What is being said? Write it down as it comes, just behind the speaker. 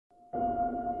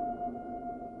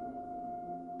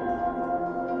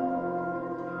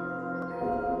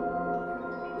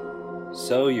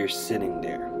So you're sitting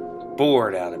there,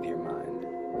 bored out of your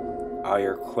mind. All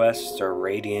your quests are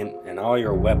radiant and all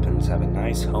your weapons have a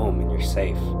nice home and you're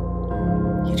safe.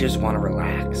 You just want to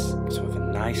relax with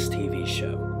a nice TV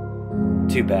show.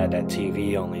 Too bad that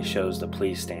TV only shows the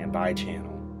Please Stand By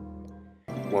channel.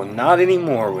 Well, not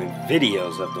anymore with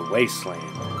Videos of the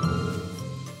Wasteland.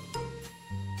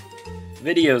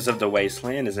 Videos of the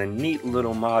Wasteland is a neat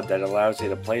little mod that allows you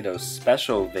to play those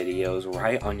special videos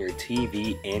right on your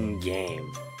TV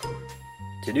in-game.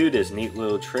 To do this neat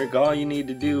little trick, all you need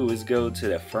to do is go to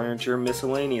the Furniture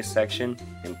Miscellaneous section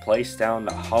and place down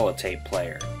the holotape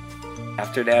player.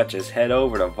 After that, just head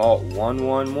over to Vault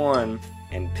 111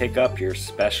 and pick up your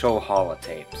special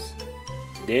holotapes.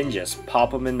 Then just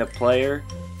pop them in the player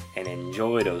and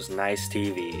enjoy those nice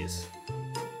TVs.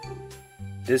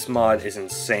 This mod is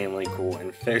insanely cool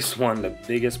and fixed one of the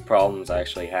biggest problems I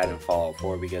actually had in Fallout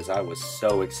 4 because I was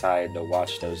so excited to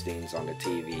watch those things on the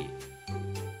TV.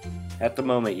 At the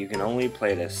moment, you can only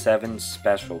play the 7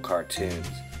 special cartoons,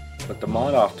 but the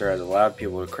mod author has allowed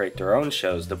people to create their own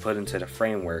shows to put into the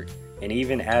framework and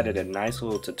even added a nice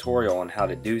little tutorial on how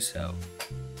to do so.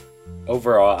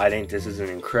 Overall, I think this is an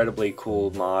incredibly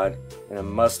cool mod and a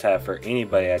must-have for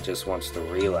anybody that just wants to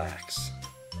relax.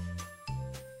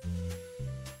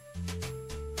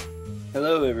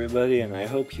 Hello everybody, and I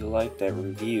hope you liked that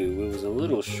review. It was a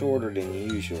little shorter than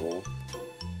usual.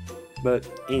 But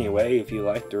anyway, if you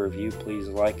liked the review, please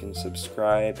like and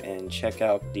subscribe and check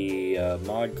out the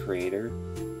mod creator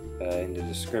in the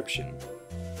description.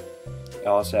 I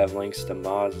also have links to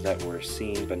mods that were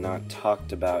seen but not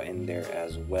talked about in there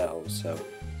as well. So,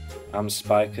 I'm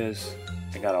S.P.E.C.I.A.L.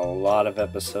 I got a lot of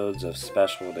episodes of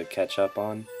Special to catch up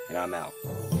on, and I'm out.